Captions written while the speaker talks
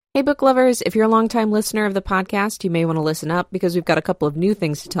Hey, book lovers, if you're a longtime listener of the podcast, you may want to listen up because we've got a couple of new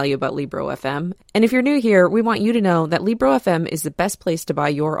things to tell you about Libro FM. And if you're new here, we want you to know that Libro FM is the best place to buy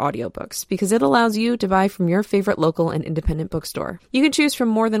your audiobooks because it allows you to buy from your favorite local and independent bookstore. You can choose from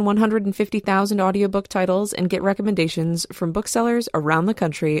more than 150,000 audiobook titles and get recommendations from booksellers around the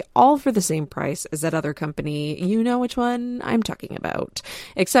country, all for the same price as that other company. You know which one I'm talking about.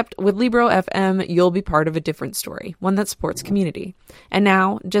 Except with Libro FM, you'll be part of a different story, one that supports community. And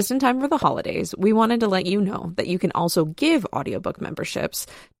now, just in time for the holidays, we wanted to let you know that you can also give audiobook memberships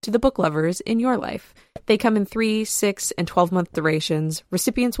to the book lovers in your life. They come in 3, 6, and 12-month durations.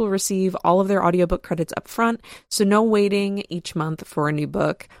 Recipients will receive all of their audiobook credits up front, so no waiting each month for a new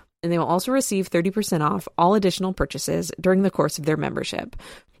book. And they will also receive 30% off all additional purchases during the course of their membership.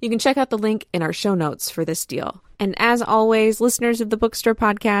 You can check out the link in our show notes for this deal. And as always, listeners of the Bookstore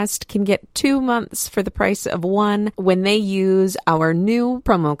podcast can get 2 months for the price of one when they use our new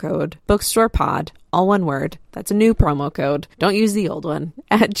promo code, BookstorePod, all one word. That's a new promo code. Don't use the old one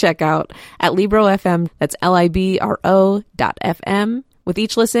at checkout at Libro FM. That's libro.fm. With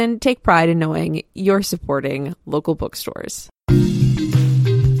each listen, take pride in knowing you're supporting local bookstores.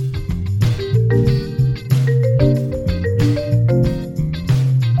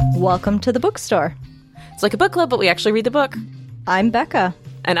 Welcome to the bookstore. It's like a book club, but we actually read the book. I'm Becca.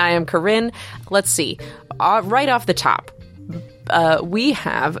 And I am Corinne. Let's see. Right off the top, we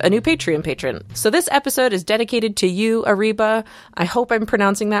have a new Patreon patron. So this episode is dedicated to you, Ariba. I hope I'm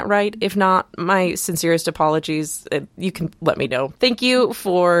pronouncing that right. If not, my sincerest apologies. You can let me know. Thank you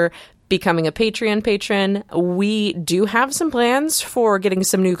for becoming a Patreon patron. We do have some plans for getting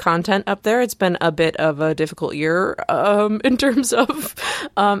some new content up there. It's been a bit of a difficult year in terms of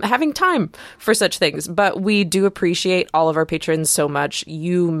having time for such things, but we do appreciate all of our patrons so much.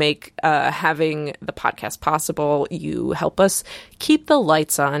 You make having the podcast possible. You help us keep the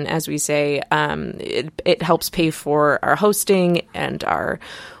lights on, as we say. It helps pay for our hosting and our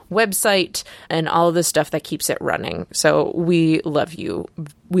website and all of the stuff that keeps it running. So we love you.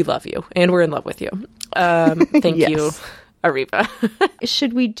 We love you. And we're in love with you. Thank Yes. you, Ariba.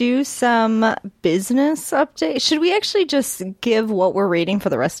 Should we do some business update? Should we actually just give what we're reading for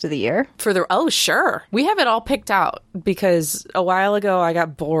the rest of the year? Oh, sure. We have it all picked out because a while ago I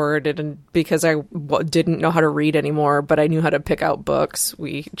got bored and because I didn't know how to read anymore, but I knew how to pick out books.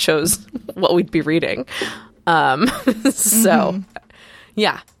 We chose what we'd be reading. So,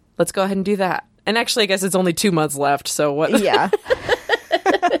 yeah. Let's go ahead and do that. And actually, I guess it's only 2 months left. So what? Yeah.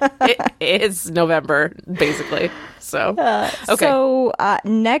 It is November, basically. So, okay. So the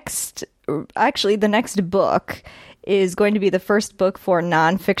next book is going to be the first book for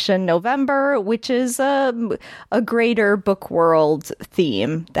Nonfiction November, which is a greater book world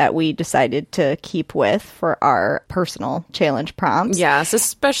theme that we decided to keep with for our personal challenge prompts. Yes,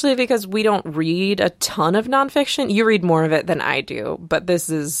 especially because we don't read a ton of nonfiction. You read more of it than I do, but this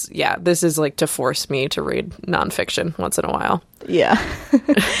is like to force me to read nonfiction once in a while. Yeah.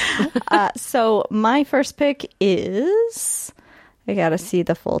 So my first pick is... I gotta see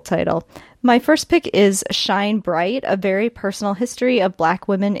the full title. My first pick is Shine Bright, A Very Personal History of Black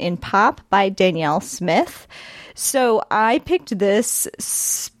Women in Pop by Danielle Smith. So I picked this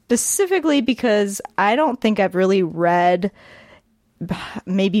specifically because I don't think I've really read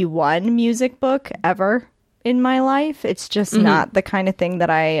maybe one music book ever in my life. It's just not the kind of thing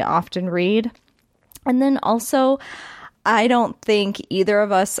that I often read. And then also, I don't think either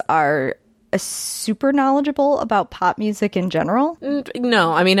of us are super knowledgeable about pop music in general.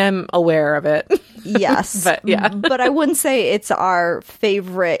 No, I mean, I'm aware of it. Yes. But yeah. But I wouldn't say it's our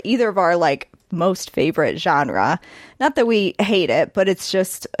favorite, either of our most favorite genre. Not that we hate it, but it's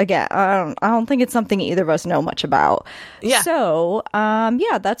just, again, I don't think it's something either of us know much about. Yeah. So,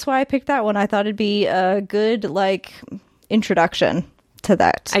 that's why I picked that one. I thought it'd be a good, introduction to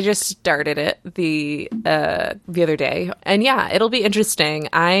that. I just started it the other day, and yeah, it'll be interesting.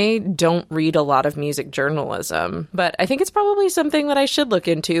 I don't read a lot of music journalism, but I think it's probably something that I should look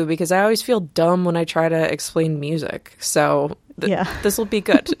into because I always feel dumb when I try to explain music. So this will be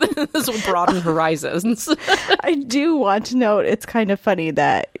good. This will broaden horizons. I do want to note it's kind of funny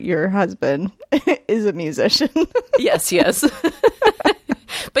that your husband is a musician. Yes.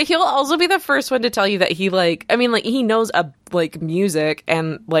 But he'll also be the first one to tell you that he he knows music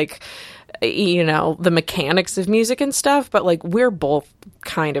and the mechanics of music and stuff, but we're both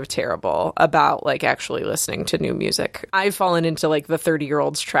kind of terrible about like actually listening to new music. I've fallen into like the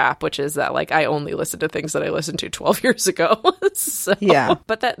 30-year-old's trap, which is that like I only listen to things that I listened to 12 years ago. So, yeah.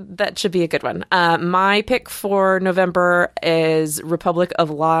 But that should be a good one. My pick for November is Republic of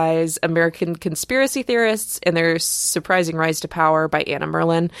Lies, American Conspiracy Theorists and Their Surprising Rise to Power by Anna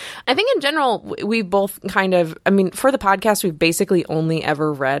Merlin. I think in general, we both kind of, I mean, for the podcast, we've basically only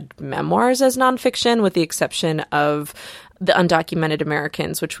ever read memoirs as nonfiction, with the exception of The Undocumented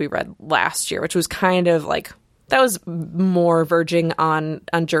Americans, which we read last year, which was kind of like, that was more verging on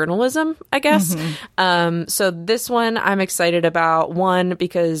journalism, I guess. So this one I'm excited about. One,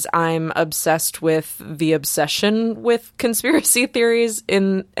 because I'm obsessed with the obsession with conspiracy theories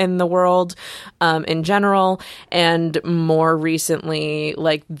in the world in general. And more recently,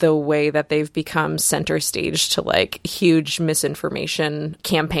 like the way that they've become center stage to like huge misinformation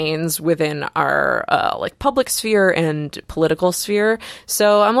campaigns within our like public sphere and political sphere.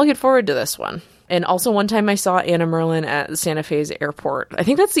 So I'm looking forward to this one. And also one time I saw Anna Merlin at Santa Fe's airport. I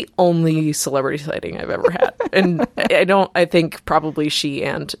think that's the only celebrity sighting I've ever had. And I think probably she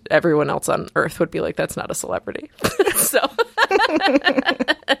and everyone else on Earth would be like, that's not a celebrity. So,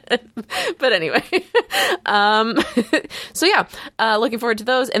 but anyway. So yeah, looking forward to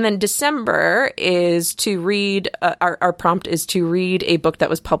those. And then December is to read, our prompt is to read a book that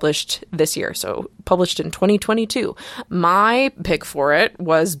was published this year. So published in 2022. My pick for it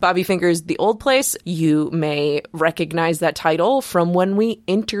was Bobby Finger's The Old Place. You may recognize that title from when we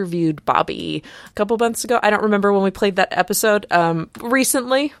interviewed Bobby a couple months ago. I don't remember when we played that episode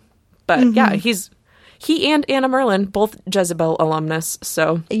recently, but yeah, he and Anna Merlin, both Jezebel alumnus.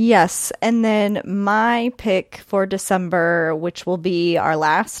 So yes. And then my pick for December, which will be our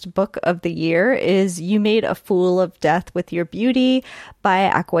last book of the year, is You Made a Fool of Death with Your Beauty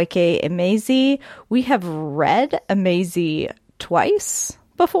by Akwaeke Emezi. We have read Emezi twice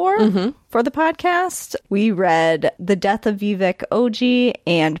before for the podcast. We read The Death of Vivek Oji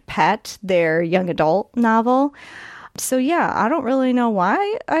and Pet, their young adult novel. So yeah, I don't really know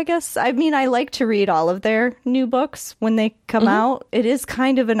why, I guess. I mean, I like to read all of their new books when they come out. It is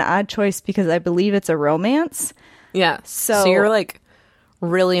kind of an odd choice because I believe it's a romance. Yeah. So you're like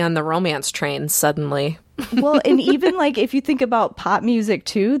really on the romance train suddenly. Well, and even like if you think about pop music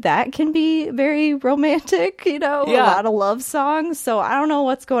too, that can be very romantic, you know, a lot of love songs. So I don't know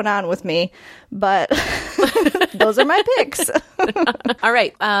what's going on with me, but those are my picks. All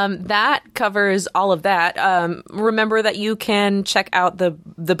right. That covers all of that. Remember that you can check out the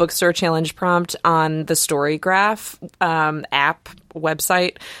Bookstore Challenge prompt on the Storygraph app,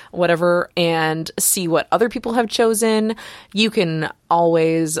 website, whatever, and see what other people have chosen. You can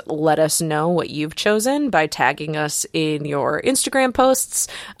always let us know what you've chosen by tagging us in your Instagram posts.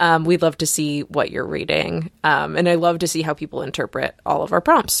 We'd love to see what you're reading. And I love to see how people interpret all of our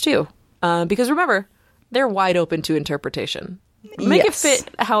prompts too. Because remember, they're wide open to interpretation. Make it fit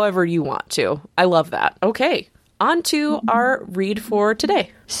however you want to. I love that. Okay. On to our read for today.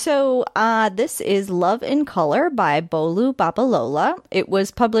 So this is Love in Color by Bolu Babalola. It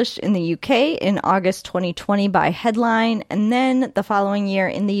was published in the UK in August 2020 by Headline, and then the following year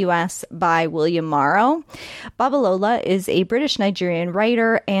in the US by William Morrow. Babalola is a British-Nigerian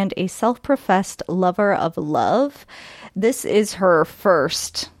writer and a self-professed lover of love. This is her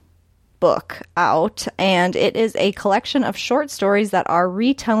first book out, and it is a collection of short stories that are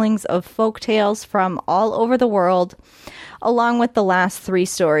retellings of folk tales from all over the world. Along with the last 3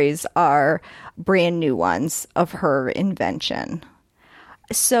 stories are brand new ones of her invention.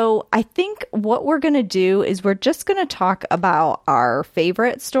 So I think what we're going to do is we're just going to talk about our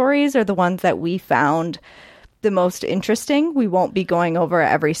favorite stories, or the ones that we found the most interesting. We won't be going over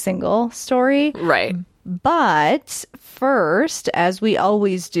every single story. Right. But first, as we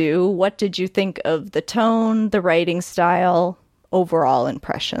always do, what did you think of the tone, the writing style, overall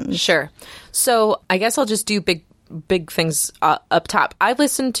impressions? Sure. So I guess I'll just do big things up top. I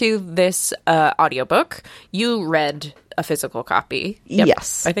listened to this audiobook. You read a physical copy. Yep.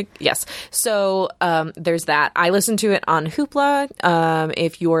 Yes. I think, yes. So there's that. I listened to it on Hoopla.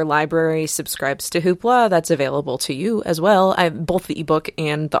 If your library subscribes to Hoopla, that's available to you as well. Both the ebook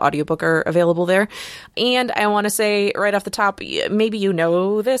and the audiobook are available there. And I want to say right off the top, maybe you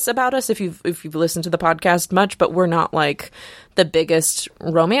know this about us if you've listened to the podcast much, but we're not like the biggest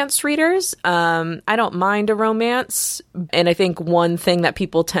romance readers. I don't mind a romance. And I think one thing that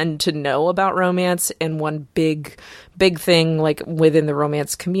people tend to know about romance, and one big thing like within the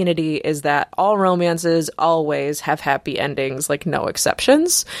romance community, is that all romances always have happy endings, like no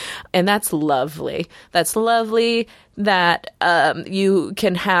exceptions. And that's lovely. That's lovely that you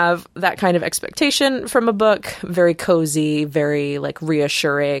can have that kind of expectation from a book. Very cozy, very like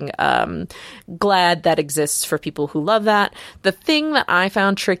reassuring. Glad that exists for people who love that. The thing that I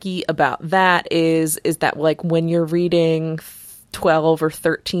found tricky about that is that like when you're reading 12 or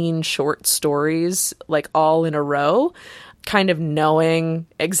 13 short stories like all in a row, kind of knowing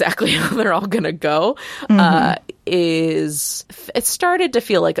exactly how they're all gonna go, it started to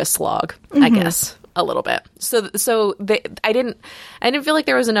feel like a slog, I guess, a little bit. I didn't feel like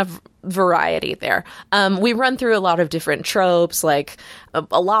there was enough variety there. We run through a lot of different tropes, like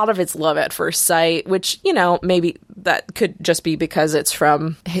a lot of it's love at first sight, which, you know, maybe that could just be because it's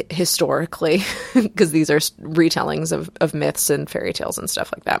from historically, because these are retellings of myths and fairy tales and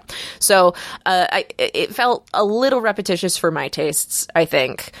stuff like that. So it felt a little repetitious for my tastes, I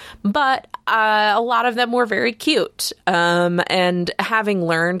think, but a lot of them were very cute. And having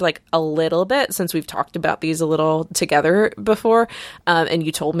learned like a little bit, since we've talked about these a little together before, and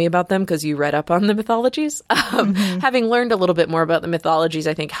you told me about them because you read up on the mythologies, having learned a little bit more about the mythologies,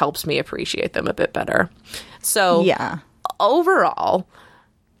 I think helps me appreciate them a bit better. So yeah, overall,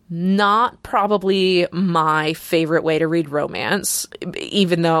 not probably my favorite way to read romance,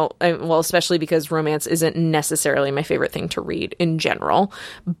 even though, well, especially because romance isn't necessarily my favorite thing to read in general,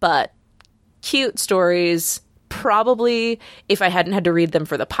 but cute stories. Probably, if I hadn't had to read them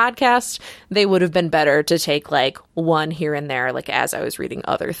for the podcast, they would have been better to take like one here and there, like as I was reading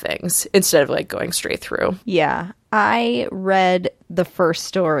other things, instead of like going straight through. Yeah, I read the first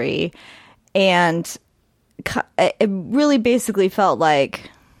story, and it really basically felt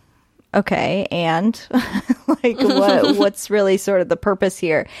like, okay, and like what's really sort of the purpose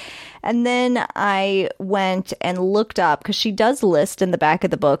here? And then I went and looked up, because she does list in the back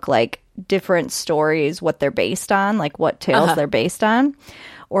of the book like different stories, what they're based on, like what tales they're based on,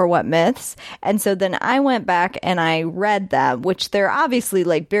 or what myths. And so then I went back and I read them, which they're obviously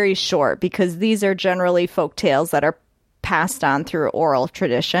like very short, because these are generally folk tales that are passed on through oral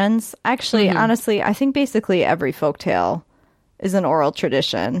traditions. Actually, honestly, I think basically every folk tale is an oral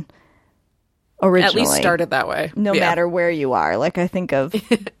tradition originally. At least started that way. No matter where you are. Like I think of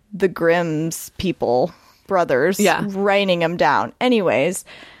the Grimm's people, brothers, writing them down. Anyways.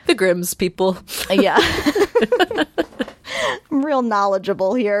 The Grimm's people. Yeah. I'm real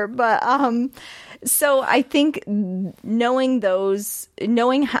knowledgeable here. But so I think knowing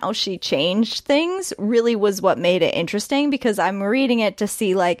how she changed things really was what made it interesting, because I'm reading it to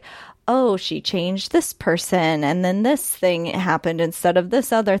see like, oh, she changed this person and then this thing happened instead of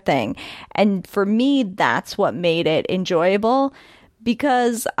this other thing. And for me, that's what made it enjoyable,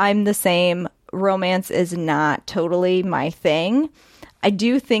 because I'm the same. Romance is not totally my thing. I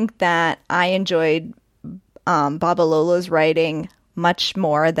do think that I enjoyed Babalola's writing much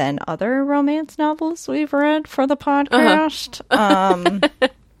more than other romance novels we've read for the podcast.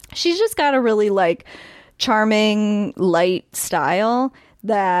 She's just got a really like charming, light style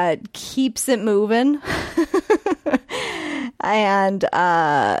that keeps it moving. And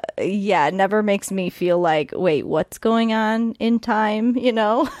it never makes me feel like, wait, what's going on in time, you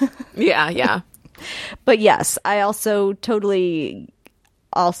know? Yeah. But yes, I also totally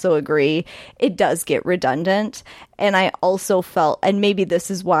agree it does get redundant. And I also felt, and maybe this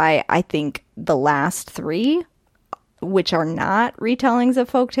is why I think the last three, which are not retellings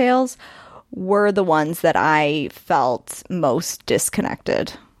of folktales, were the ones that I felt most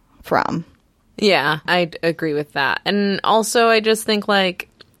disconnected from. Yeah, I agree with that. And also, I just think, like,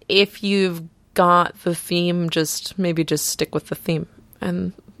 if you've got the theme, maybe just stick with the theme.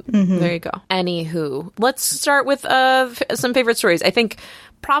 And there you go. Anywho, let's start with some favorite stories. I think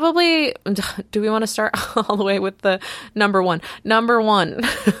probably, do we want to start all the way with the number one? Number one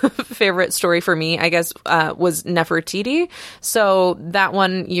favorite story for me, I guess, was Nefertiti. So that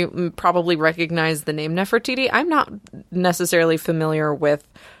one, you probably recognize the name Nefertiti. I'm not necessarily familiar with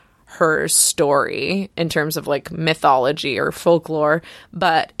her story in terms of like mythology or folklore,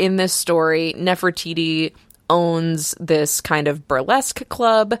 but in this story, Nefertiti owns this kind of burlesque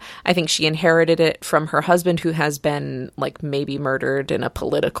club. I think she inherited it from her husband, who has been like maybe murdered in a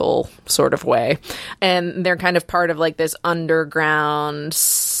political sort of way. And they're kind of part of like this underground,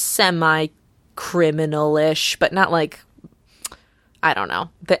 semi-criminal-ish, but not like, I don't know.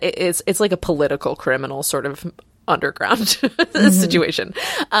 It's like a political criminal sort of underground situation.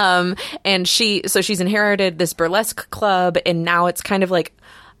 And she's inherited this burlesque club, and now it's kind of like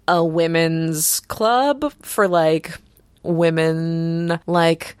a women's club for like women,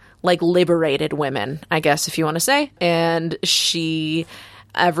 like liberated women, I guess, if you want to say. And she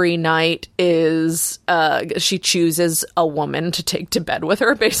every night is she chooses a woman to take to bed with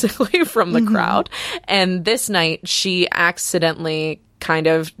her, basically, from the crowd. And this night she accidentally kind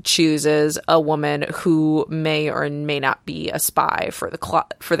of chooses a woman who may or may not be a spy for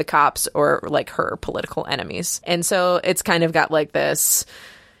the cops or like her political enemies. And so it's kind of got like this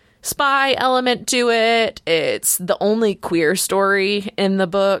spy element to it. It's the only queer story in the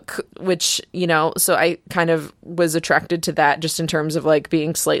book, which, you know, so I kind of was attracted to that just in terms of like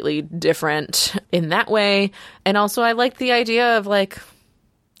being slightly different in that way. And also I like the idea of like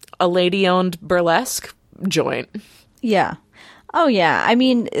a lady-owned burlesque joint. Yeah. Oh yeah, I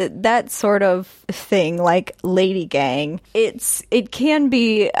mean that sort of thing, like lady gang. It can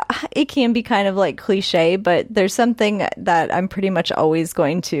be kind of like cliche, but there's something that I'm pretty much always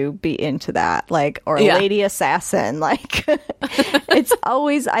going to be into that, like, or lady assassin. Like it's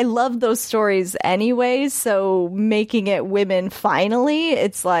always, I love those stories anyways. So making it women finally,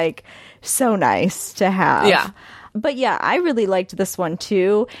 it's like so nice to have. Yeah. But yeah, I really liked this one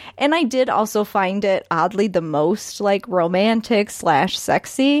too. And I did also find it oddly the most like romantic /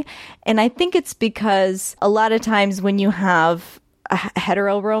 sexy. And I think it's because a lot of times when you have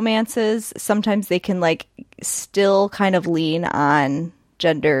hetero romances, sometimes they can like still kind of lean on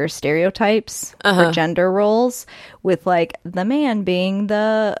gender stereotypes or gender roles, with like the man being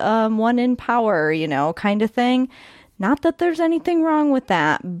the one in power, you know, kind of thing. Not that there's anything wrong with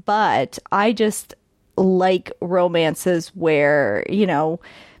that, but I just like romances where, you know,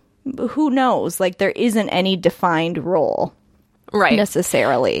 who knows, like there isn't any defined role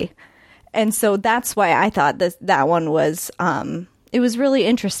necessarily. And so that's why I thought that one was it was really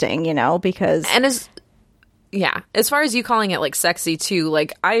interesting, you know, because as far as you calling it like sexy too,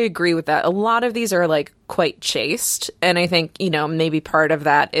 like I agree with that. A lot of these are like quite chaste, and I think, you know, maybe part of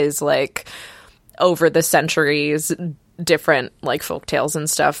that is like over the centuries different like folktales and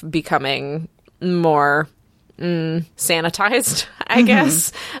stuff becoming more sanitized, I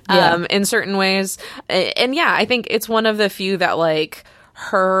guess, in certain ways. And yeah, I think it's one of the few that like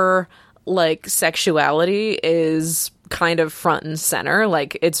her like sexuality is kind of front and center.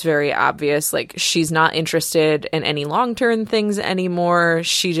 Like it's very obvious, like she's not interested in any long-term things anymore.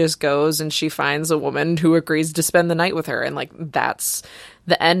 She just goes and she finds a woman who agrees to spend the night with her, and like that's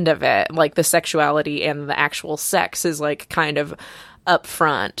the end of it. Like the sexuality and the actual sex is like kind of up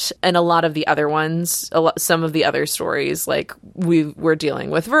front. And a lot of the other ones, some of the other stories, like we're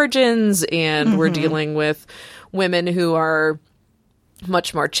dealing with virgins, and we're dealing with women who are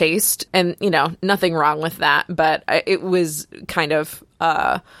much more chaste, and, you know, nothing wrong with that, but it was kind of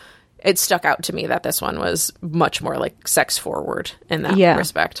it stuck out to me that this one was much more like sex forward in that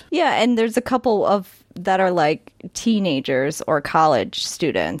respect. Yeah, and there's a couple of that are like teenagers or college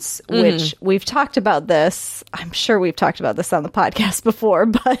students, which we've talked about this. I'm sure we've talked about this on the podcast before,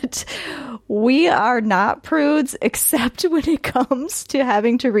 but we are not prudes except when it comes to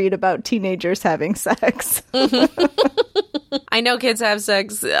having to read about teenagers having sex. I know kids have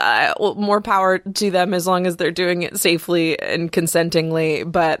sex, more power to them as long as they're doing it safely and consentingly,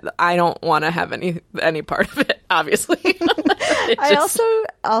 but I don't want to have any part of it, obviously. I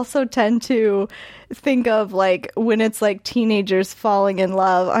also tend to think of like when it's like teenagers falling in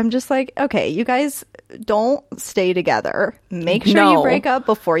love, I'm just like, okay, you guys don't stay together. Make sure you break up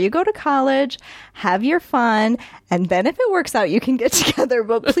before you go to college, have your fun, and then if it works out, you can get together,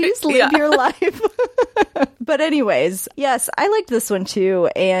 but please live your life. But anyways, yes, I liked this one too,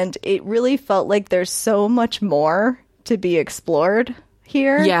 and it really felt like there's so much more to be explored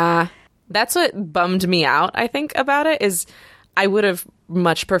here. Yeah. That's what bummed me out, I think, about it, is I would have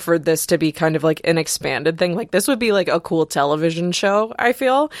much preferred this to be kind of like an expanded thing. Like this would be like a cool television show, I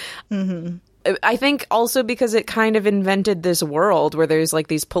feel. I think also because it kind of invented this world where there's like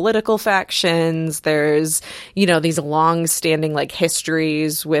these political factions, there's, you know, these long-standing like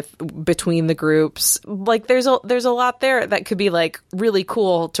histories between the groups. Like there's a lot there that could be like really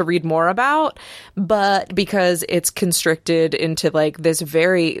cool to read more about, but because it's constricted into like these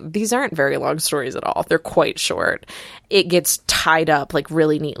aren't very long stories at all. They're quite short. It gets tied up like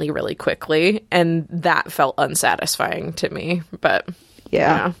really neatly, really quickly, and that felt unsatisfying to me, but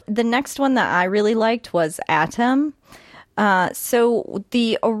yeah. The next one that I really liked was Atom. So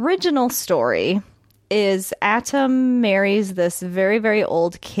the original story is Atom marries this very, very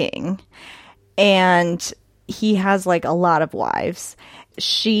old king, and he has like a lot of wives.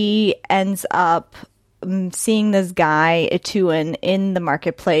 She ends up seeing this guy, Etuan, in the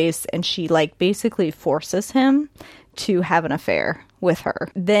marketplace, and she like basically forces him to have an affair with her.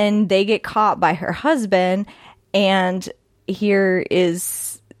 Then they get caught by her husband, and here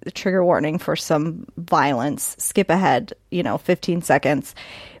is the trigger warning for some violence. Skip ahead, 15 seconds.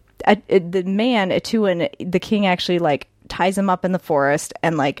 The man, Etuan, the king, actually like ties him up in the forest,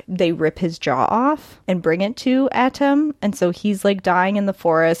 and like they rip his jaw off and bring it to Atum, and so he's like dying in the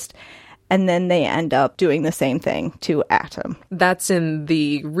forest. And then they end up doing the same thing to Atum. That's in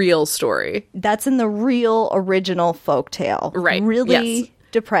the real story. That's in the real original folktale. Right. Really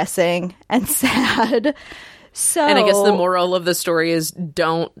depressing and sad. So, and I guess the moral of the story is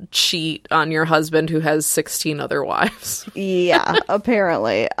don't cheat on your husband who has 16 other wives. Yeah,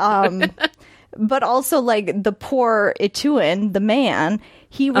 apparently. But also, like, the poor Etuan, the man,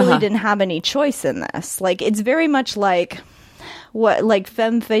 he really didn't have any choice in this. Like, it's very much like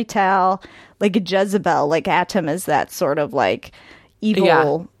femme fatale, like a Jezebel. Like Atum is that sort of like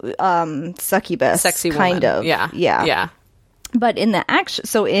evil succubus, sexy kind woman. of. Yeah. But in the action,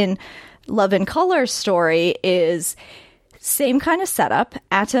 so in Love and Color's story is same kind of setup.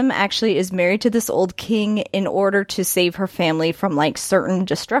 Atum actually is married to this old king in order to save her family from like certain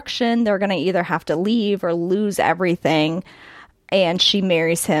destruction. They're going to either have to leave or lose everything. And she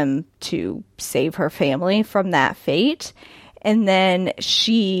marries him to save her family from that fate. And then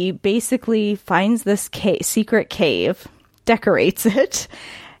she basically finds this secret cave, decorates it.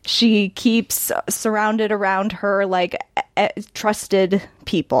 She keeps surrounded around her, like, trusted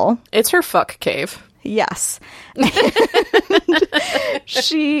people. It's her fuck cave. Yes.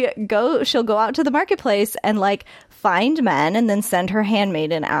 She'll go out to the marketplace and, like, find men and then send her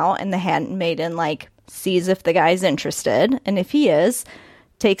handmaiden out. And the handmaiden, like, sees if the guy's interested. And if he is,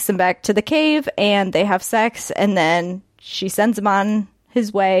 takes him back to the cave and they have sex. And then she sends him on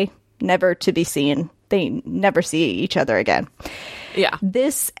his way, never to be seen. They never see each other again. Yeah.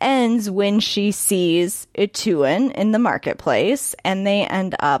 This ends when she sees Etuan in the marketplace, and they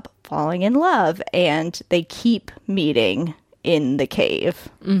end up falling in love, and they keep meeting in the cave.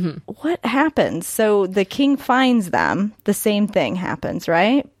 Mm-hmm. What happens? So the king finds them. The same thing happens,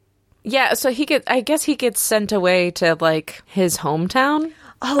 right? Yeah, so I guess he gets sent away to, like, his hometown.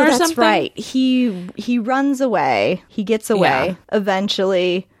 Oh, that's something? Right. He runs away. He gets away. Yeah.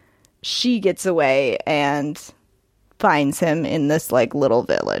 Eventually, she gets away and finds him in this, like, little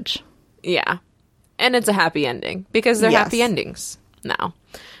village. Yeah. And it's a happy ending because they're happy endings now.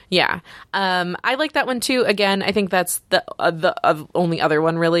 Yeah. I like that one too. Again, I think that's the only other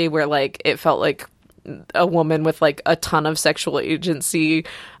one really where, like, it felt like a woman with, like, a ton of sexual agency.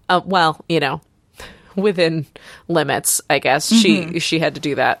 Well, within limits, I guess. Mm-hmm. She had to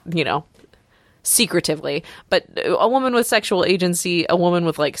do that, secretively. But a woman with sexual agency, a woman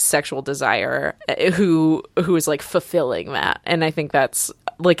with, like, sexual desire who is, like, fulfilling that. And I think that's,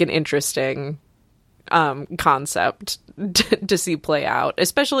 like, an interesting concept to see play out.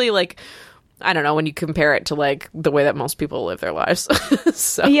 Especially, like, I don't know, when you compare it to, like, the way that most people live their lives.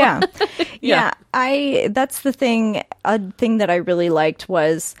 So Yeah. That's the thing. A thing that I really liked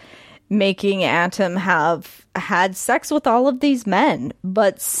was making Atum have had sex with all of these men,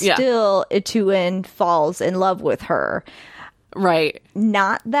 but still Etuan falls in love with her. Right.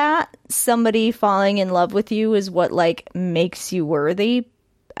 Not that somebody falling in love with you is what, like, makes you worthy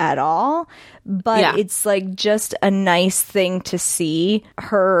at all, but it's, like, just a nice thing to see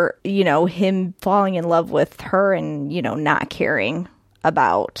her, him falling in love with her and, not caring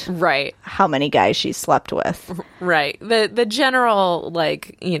about how many guys she slept with. Right. The general,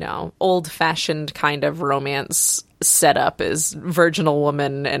 like, old-fashioned kind of romance setup is virginal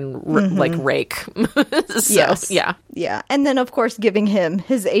woman and like rake. So, yes. Yeah. And then, of course, giving him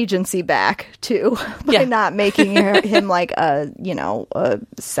his agency back too by not making him like a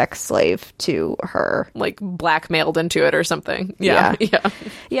sex slave to her, like blackmailed into it or something. Yeah.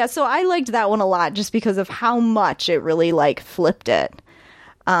 So I liked that one a lot just because of how much it really, like, flipped it.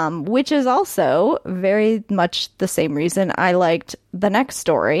 Which is also very much the same reason I liked the next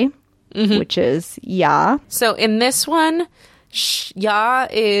story, which is Ya. So in this one, Ya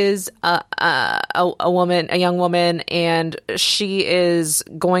is a young woman, and she is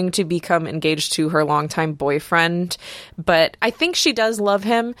going to become engaged to her longtime boyfriend. But I think she does love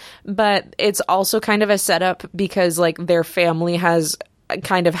him, but it's also kind of a setup because, like, their family has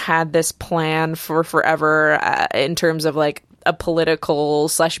kind of had this plan for forever in terms of, like, a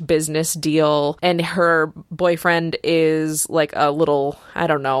political / business deal, and her boyfriend is, like, a little, I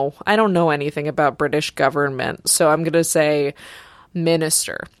don't know anything about British government, so I'm gonna say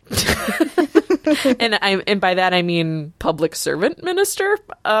minister. And by that I mean public servant minister.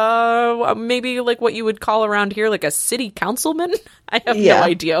 Maybe like what you would call around here like a city councilman. I have no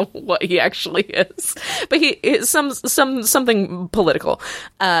idea what he actually is, but he is something political.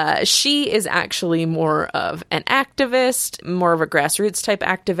 She is actually more of an activist, more of a grassroots type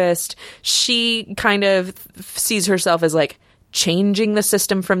activist. She kind of sees herself as like changing the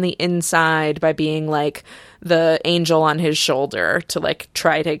system from the inside by being like the angel on his shoulder to like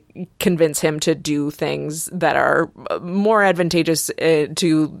try to convince him to do things that are more advantageous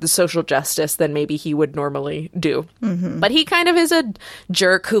to the social justice than maybe he would normally do. But he kind of is a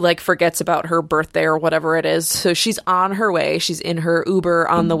jerk who like forgets about her birthday or whatever it is. So she's on her way. She's in her Uber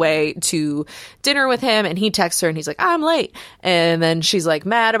on the way to dinner with him, and he texts her and he's like, I'm late. And then she's like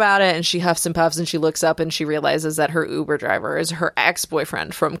mad about it, and she huffs and puffs, and she looks up and she realizes that her Uber driver is her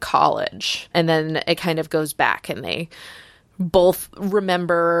ex-boyfriend from college. And then it kind of goes back, and they both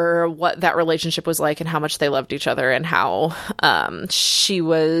remember what that relationship was like and how much they loved each other, and how she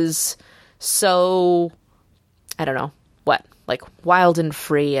was so, I don't know what, like wild and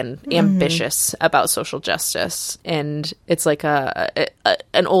free and ambitious about social justice. And it's like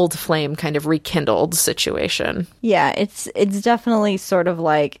an old flame kind of rekindled situation. Yeah, it's definitely sort of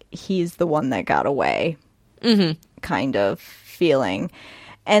like he's the one that got away kind of feeling.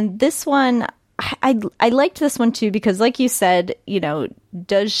 And this one, I liked this one too, because like you said, you know,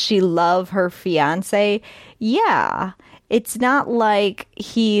 does she love her fiance? Yeah. It's not like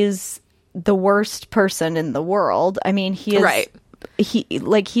he's the worst person in the world. I mean, he is, right.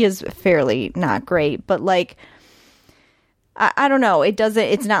 He is fairly not great, but like, I don't know.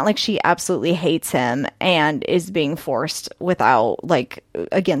 It's not like she absolutely hates him and is being forced without, like,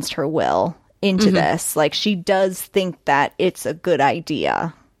 against her will into this. Like, she does think that it's a good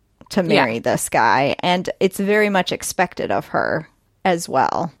idea to marry this guy, and it's very much expected of her as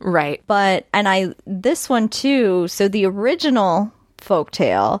well. Right. But, and this one too, so the original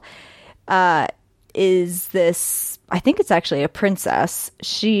folktale is this, I think it's actually a princess.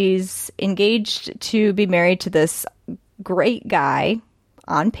 She's engaged to be married to this great guy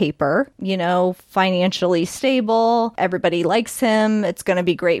on paper, you know, financially stable. Everybody likes him. It's going to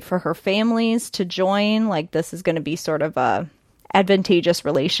be great for her families to join. Like, this is going to be sort of a advantageous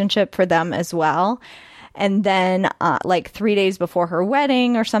relationship for them as well. And then like 3 days before her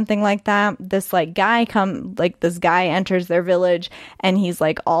wedding or something like that, this guy enters their village, and he's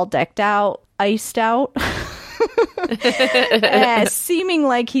like all decked out, iced out, seeming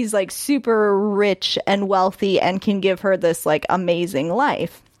like he's like super rich and wealthy and can give her this like amazing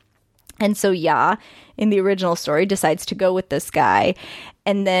life. And so in the original story, decides to go with this guy.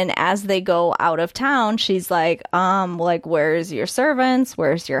 And then as they go out of town, she's like, where's your servants?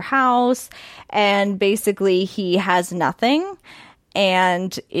 Where's your house? And basically he has nothing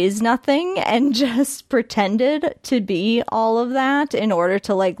and is nothing, and just pretended to be all of that in order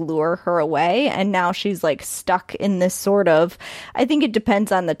to like lure her away. And now she's like stuck in this sort of, I think it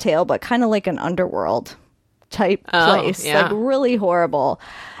depends on the tale, but kind of like an underworld type place. Yeah. Like really horrible.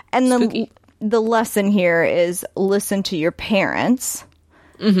 And the lesson here is listen to your parents.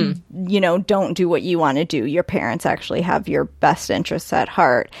 You know, don't do what you want to do. Your parents actually have your best interests at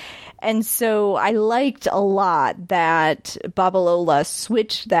heart. And so I liked a lot that Babalola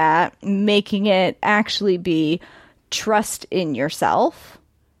switched that, making it actually be trust in yourself.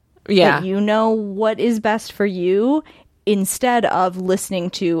 Yeah. That you know what is best for you, instead of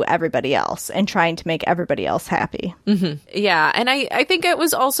listening to everybody else and trying to make everybody else happy. Yeah. And I think it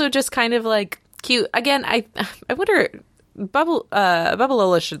was also just kind of like cute. Again, I wonder,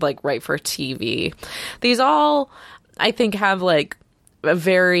 Babalola should like write for TV. These all, I think, have like a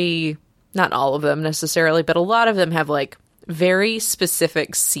very, not all of them necessarily, but a lot of them have like very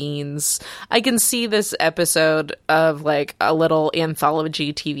specific scenes. I can see this episode of like a little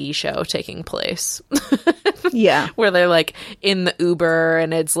anthology TV show taking place. Yeah. Where they're like in the Uber,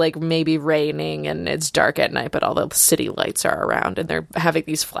 and it's like maybe raining and it's dark at night, but all the city lights are around, and they're having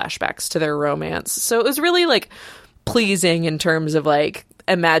these flashbacks to their romance. So it was really like pleasing in terms of like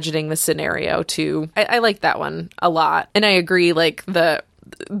imagining the scenario too. I like that one a lot. And I agree, like the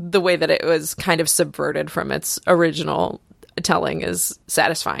way that it was kind of subverted from its original telling is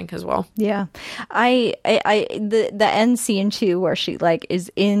satisfying as well. Yeah. The end scene too, where she like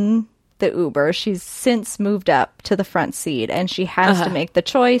is in the Uber. She's since moved up to the front seat, and she has to make the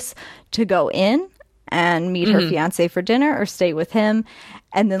choice to go in and meet her fiance for dinner or stay with him,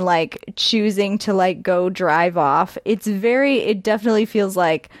 and then like choosing to like go drive off. It definitely feels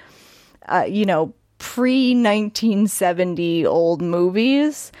like, you know, pre-1970 old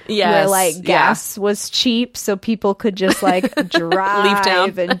movies Yes, where like gas was cheap, so people could just like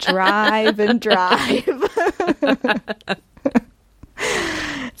drive and drive and drive.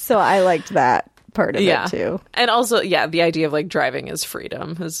 So I liked that part of it too. And also, the idea of like driving as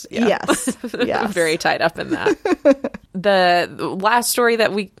freedom is yes. very tied up in that. The last story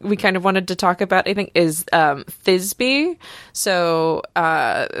that we kind of wanted to talk about, I think, is Thisbe. So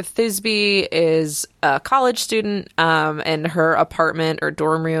Thisbe is a college student, and her apartment or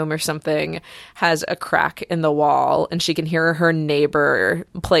dorm room or something has a crack in the wall, and she can hear her neighbor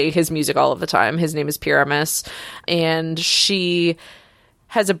play his music all of the time. His name is Pyramus, and she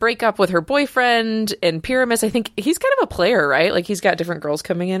has a breakup with her boyfriend, and Pyramus, I think he's kind of a player, right? Like he's got different girls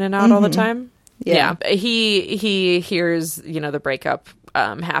coming in and out all the time. Yeah. He hears, the breakup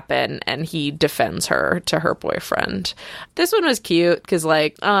happen, and he defends her to her boyfriend. This one was cute because,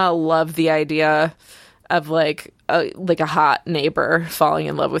 like, I love the idea of like a hot neighbor falling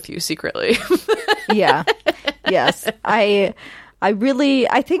in love with you secretly. Yeah. Yes. I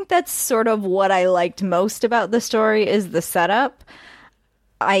think that's sort of what I liked most about the story is the setup.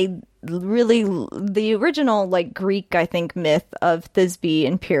 The original like Greek, I think, myth of Thisbe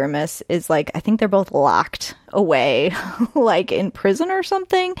and Pyramus is like, I think they're both locked away like in prison or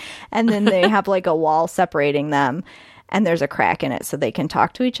something, and then they have like a wall separating them and there's a crack in it so they can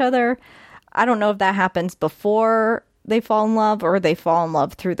talk to each other. I don't know if that happens before they fall in love or they fall in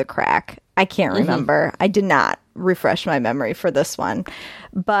love through the crack. I can't remember. I did not refresh my memory for this one,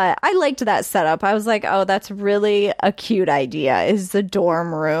 but I liked that setup. I was like, oh, that's really a cute idea, is the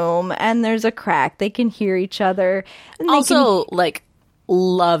dorm room and there's a crack. They can hear each other. And also, like,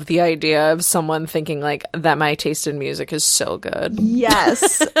 love the idea of someone thinking like that my taste in music is so good.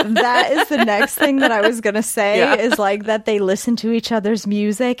 Yes. That is the next thing that I was going to say is like that they listen to each other's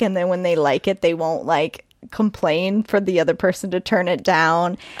music, and then when they like it, they won't like complain for the other person to turn it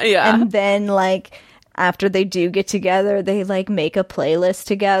down. Yeah. And then like after they do get together, they like make a playlist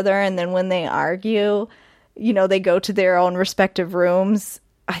together, and then when they argue, they go to their own respective rooms,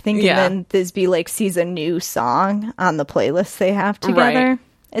 I think. And then Thisbe like sees a new song on the playlist they have together. Right.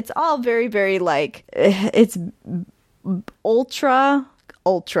 It's all very, very like, it's ultra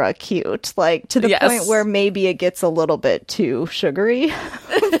cute, like to the point where maybe it gets a little bit too sugary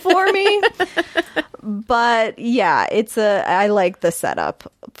for me. But yeah, I like the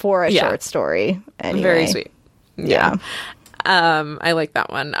setup for a short story. Anyway. Very sweet. Yeah. I like that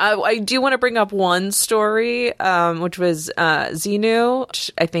one. I do want to bring up one story, which was Xenu,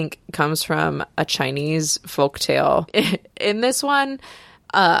 which I think comes from a Chinese folktale. In this one,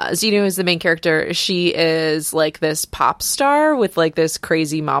 Xenu is the main character. She is like this pop star with like this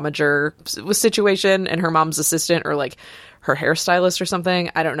crazy momager situation, and her mom's assistant or like her hairstylist or something.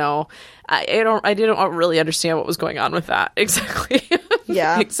 I don't know. I didn't really understand what was going on with that exactly.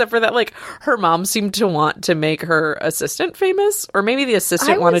 Yeah. Except for that, like, her mom seemed to want to make her assistant famous, or maybe the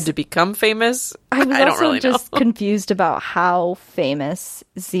assistant wanted to become famous. I don't really know. Just confused about how famous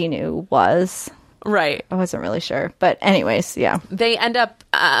Xenu was. Right. I wasn't really sure. But anyways, yeah. They end up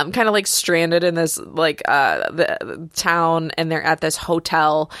kind of like stranded in this like the town, and they're at this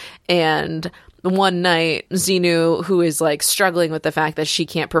hotel, and one night, Xenu, who is like struggling with the fact that she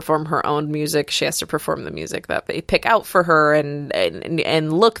can't perform her own music, she has to perform the music that they pick out for her,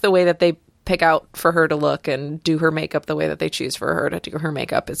 and look the way that they pick out for her to look, and do her makeup the way that they choose for her to do her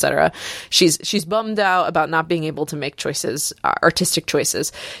makeup, etc. She's bummed out about not being able to make choices, artistic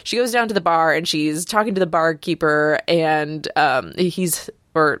choices. She goes down to the bar and she's talking to the barkeeper, and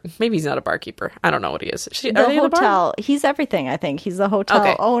or maybe he's not a barkeeper. I don't know what he is. The hotel. He's everything, I think. He's the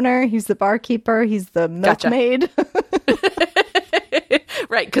hotel owner. He's the barkeeper. He's the milkmaid.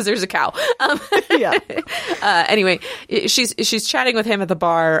 Right, because there's a cow. Yeah. Anyway, she's chatting with him at the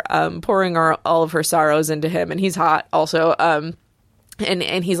bar, pouring all of her sorrows into him, and he's hot also.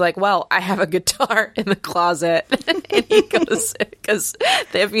 And he's like, well, I have a guitar in the closet. And he goes, because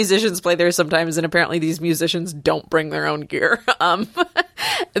they have musicians play there sometimes, and apparently these musicians don't bring their own gear.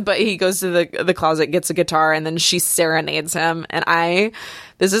 But he goes to the closet, gets a guitar, and then she serenades him. And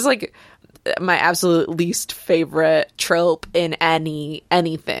this is like my absolute least favorite trope in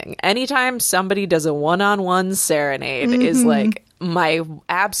anything. Anytime somebody does a one-on-one serenade is like my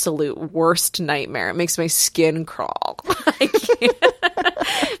absolute worst nightmare. It makes my skin crawl. I can't.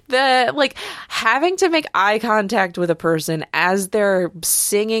 Having to make eye contact with a person as they're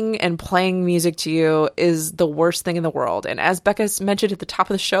singing and playing music to you is the worst thing in the world. And as Becca mentioned at the top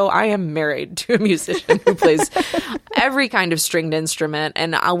of the show, I am married to a musician who plays every kind of stringed instrument,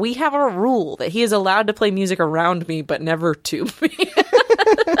 and we have a rule that he is allowed to play music around me, but never to me.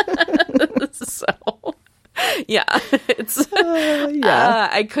 So yeah,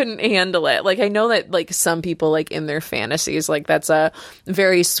 I couldn't handle it. Like, I know that like some people like in their fantasies, like that's a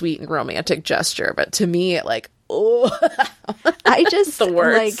very sweet and romantic gesture, but to me, it like, oh, I just the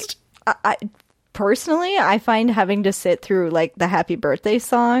worst. Like, I personally, I find having to sit through like the happy birthday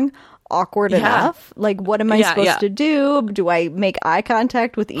song awkward enough. Like, what am I supposed to do? Do I make eye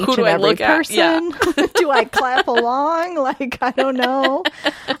contact with each and every person? Do I clap along? Like, I don't know.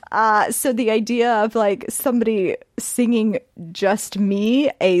 So the idea of like somebody singing just me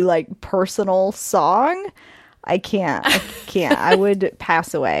a like personal song, I can't. I would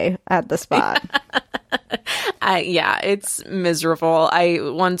pass away at the spot. It's miserable. I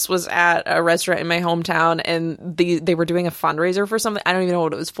once was at a restaurant in my hometown, and they were doing a fundraiser for something. I don't even know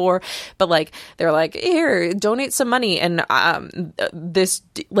what it was for, but like they're like, here, donate some money. And this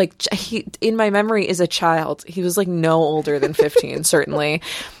like in my memory is a child. He was like no older than 15, certainly.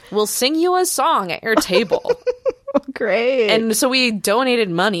 We'll sing you a song at your table. Great. And so we donated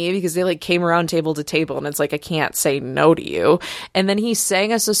money because they like came around table to table, and it's like, I can't say no to you. And then he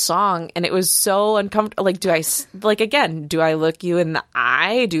sang us a song, and it was so uncomfortable. Like, do I look you in the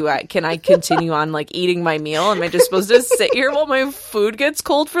eye? Can I continue on like eating my meal? Am I just supposed to sit here while my food gets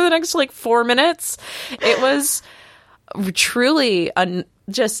cold for the next like 4 minutes? It was truly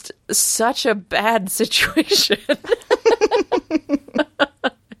just such a bad situation.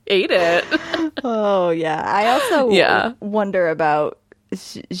 Hate it. Oh yeah. I also wonder about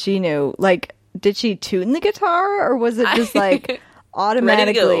Xinu. Like, did she tune the guitar, or was it just like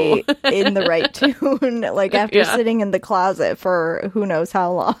automatically in the right tune? Like after sitting in the closet for who knows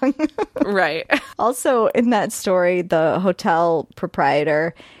how long. Right. Also, in that story, the hotel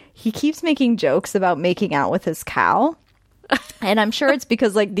proprietor, he keeps making jokes about making out with his cow. And I'm sure it's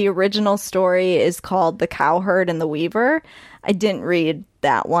because like the original story is called The Cowherd and the Weaver. I didn't read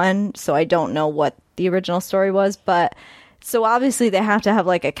that one, so I don't know what the original story was, but so obviously they have to have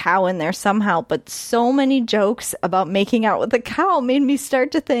like a cow in there somehow, but so many jokes about making out with a cow made me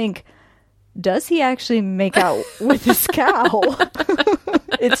start to think, does he actually make out with his cow?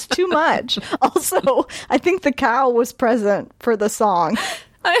 It's too much. Also, I think the cow was present for the song.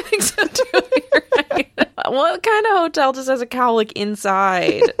 I think so too. You're right. What kind of hotel just has a cow like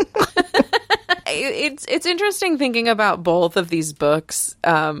inside? It's interesting thinking about both of these books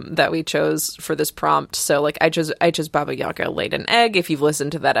that we chose for this prompt. So like I chose Baba Yaga Laid an Egg. If you've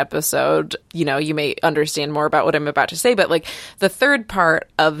listened to that episode, you know, you may understand more about what I'm about to say. But like the third part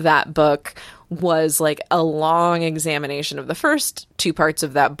of that book was like a long examination of the first two parts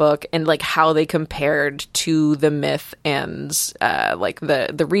of that book and like how they compared to the myth and like the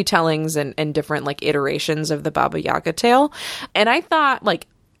retellings and different like iterations of the Baba Yaga tale. And I thought, like,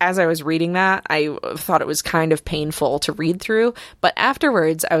 as I was reading that, I thought it was kind of painful to read through. But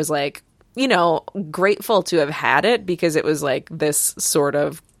afterwards, I was like, you know, grateful to have had it, because it was like this sort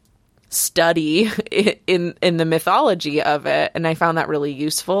of study in the mythology of it. And I found that really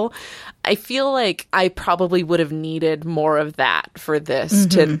useful. I feel like I probably would have needed more of that for this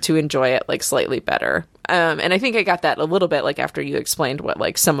to enjoy it like slightly better. And I think I got that a little bit like after you explained what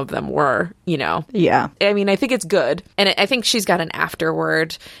like some of them were, you know. Yeah. I mean, I think it's good. And I think she's got an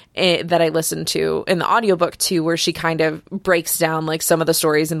afterword that I listened to in the audiobook too, where she kind of breaks down like some of the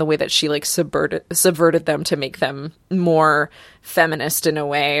stories in the way that she like subverted them to make them more feminist in a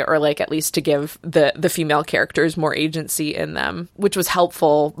way, or like at least to give the female characters more agency in them, which was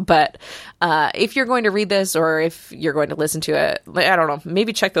helpful. But if you're going to read this, or if you're going to listen to it, like, I don't know,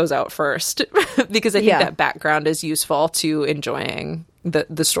 maybe check those out first, because I think that background is useful to enjoying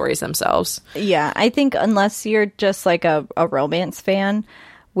the stories themselves. Yeah, I think unless you're just like a romance fan,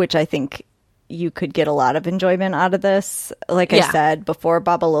 which I think you could get a lot of enjoyment out of this. Like I said before,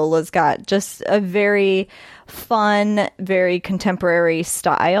 Babalola's got just a very fun, very contemporary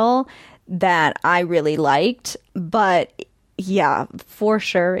style that I really liked. But yeah, for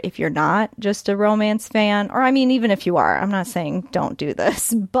sure, if you're not just a romance fan, or I mean, even if you are, I'm not saying don't do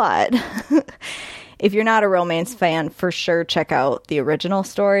this, but if you're not a romance fan, for sure check out the original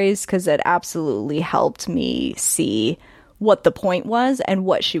stories, because it absolutely helped me see what the point was and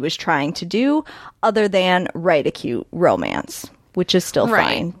what she was trying to do, other than write a cute romance, which is still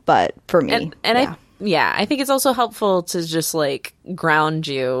fine. But for me, I think it's also helpful to just like ground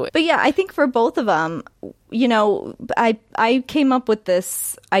you. But yeah, I think for both of them, you know, I came up with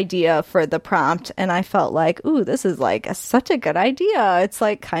this idea for the prompt, and I felt like, ooh, this is like such a good idea. It's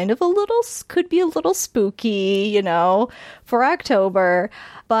like kind of could be a little spooky, you know, for October.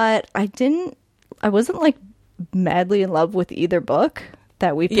 But I wasn't like madly in love with either book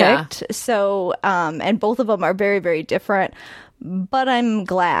that we picked. So, and both of them are very, very different, but I'm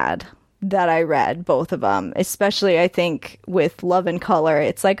glad that I read, both of them, especially I think with Love and Color.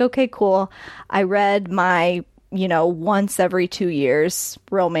 It's like, okay, cool. I read my, once every 2 years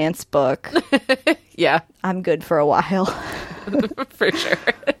romance book. Yeah. I'm good for a while. For sure.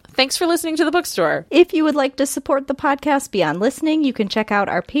 Thanks for listening to The Bookstore. If you would like to support the podcast beyond listening, you can check out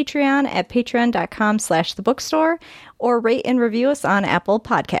our Patreon at patreon.com/thebookstore or rate and review us on Apple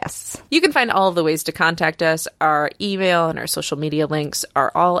Podcasts. You can find all of the ways to contact us. Our email and our social media links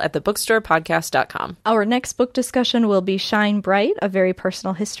are all at thebookstolepodcast.com. Our next book discussion will be Shine Bright, A Very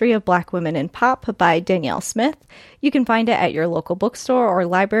Personal History of Black Women in Pop by Danielle Smith. You can find it at your local bookstore or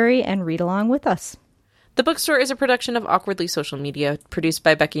library and read along with us. The Bookstore is a production of Awkwardly Social Media, produced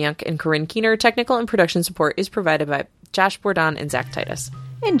by Becky Young and Corinne Keener. Technical and production support is provided by Josh Bourdon and Zach Titus.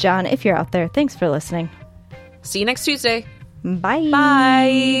 And John, if you're out there, thanks for listening. See you next Tuesday. Bye.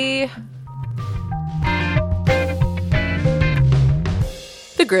 Bye.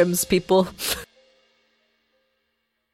 The Grimms people.